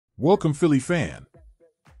Welcome, Philly fan.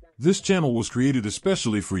 This channel was created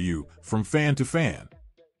especially for you, from fan to fan.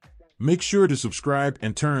 Make sure to subscribe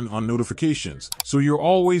and turn on notifications so you're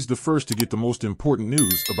always the first to get the most important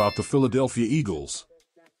news about the Philadelphia Eagles.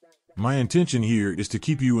 My intention here is to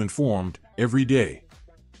keep you informed every day.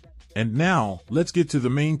 And now, let's get to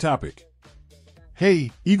the main topic.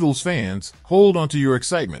 Hey, Eagles fans, hold on to your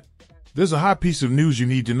excitement. There's a hot piece of news you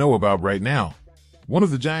need to know about right now. One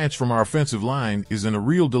of the giants from our offensive line is in a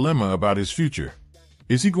real dilemma about his future.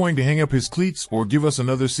 Is he going to hang up his cleats or give us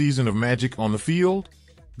another season of magic on the field?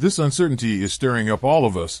 This uncertainty is stirring up all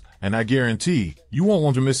of us, and I guarantee you won't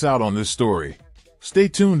want to miss out on this story. Stay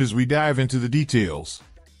tuned as we dive into the details.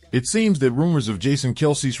 It seems that rumors of Jason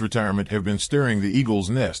Kelce's retirement have been stirring the Eagles'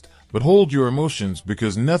 nest, but hold your emotions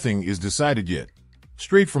because nothing is decided yet.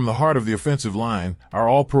 Straight from the heart of the offensive line, our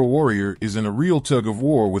All-Pro Warrior is in a real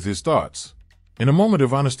tug-of-war with his thoughts. In a moment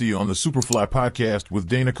of honesty on the Superfly podcast with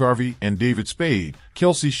Dana Carvey and David Spade,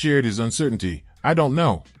 Kelce shared his uncertainty. I don't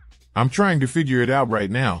know. I'm trying to figure it out right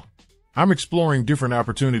now. I'm exploring different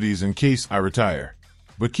opportunities in case I retire.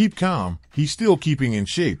 But keep calm, he's still keeping in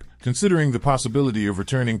shape, considering the possibility of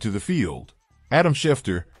returning to the field. Adam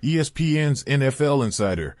Schefter, ESPN's NFL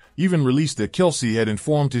insider, even released that Kelce had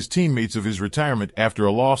informed his teammates of his retirement after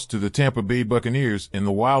a loss to the Tampa Bay Buccaneers in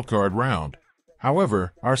the wildcard round.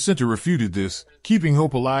 However, our center refuted this, keeping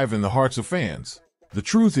hope alive in the hearts of fans. The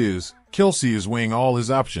truth is, Kelce is weighing all his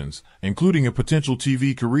options, including a potential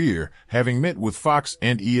TV career, having met with Fox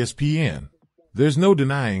and ESPN. There's no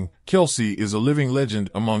denying, Kelce is a living legend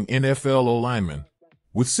among NFL O-linemen.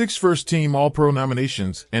 With 6 first-team All-Pro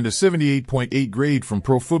nominations and a 78.8 grade from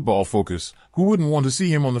Pro Football Focus, who wouldn't want to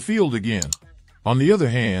see him on the field again? On the other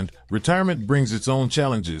hand, retirement brings its own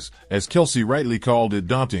challenges, as Kelce rightly called it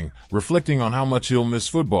daunting, reflecting on how much he'll miss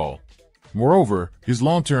football. Moreover, his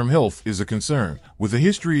long-term health is a concern, with a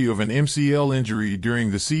history of an MCL injury during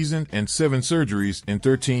the season and 7 surgeries in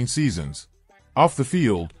 13 seasons. Off the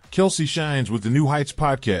field, Kelce shines with the New Heights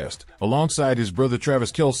podcast, alongside his brother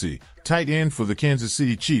Travis Kelce, tight end for the Kansas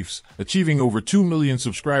City Chiefs, achieving over 2 million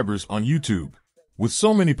subscribers on YouTube. With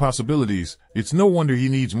so many possibilities, it's no wonder he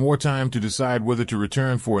needs more time to decide whether to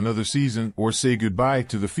return for another season or say goodbye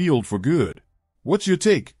to the field for good. What's your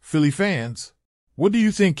take, Philly fans? What do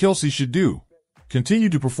you think Kelce should do? Continue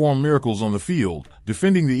to perform miracles on the field,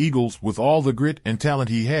 defending the Eagles with all the grit and talent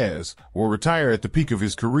he has, or retire at the peak of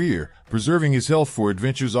his career, preserving his health for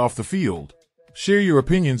adventures off the field? Share your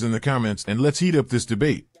opinions in the comments and let's heat up this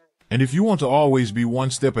debate. And if you want to always be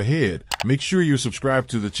one step ahead, make sure you're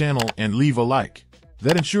subscribed to the channel and leave a like.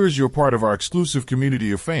 That ensures you're part of our exclusive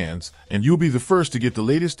community of fans, and you'll be the first to get the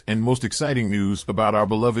latest and most exciting news about our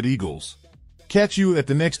beloved Eagles. Catch you at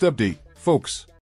the next update, folks.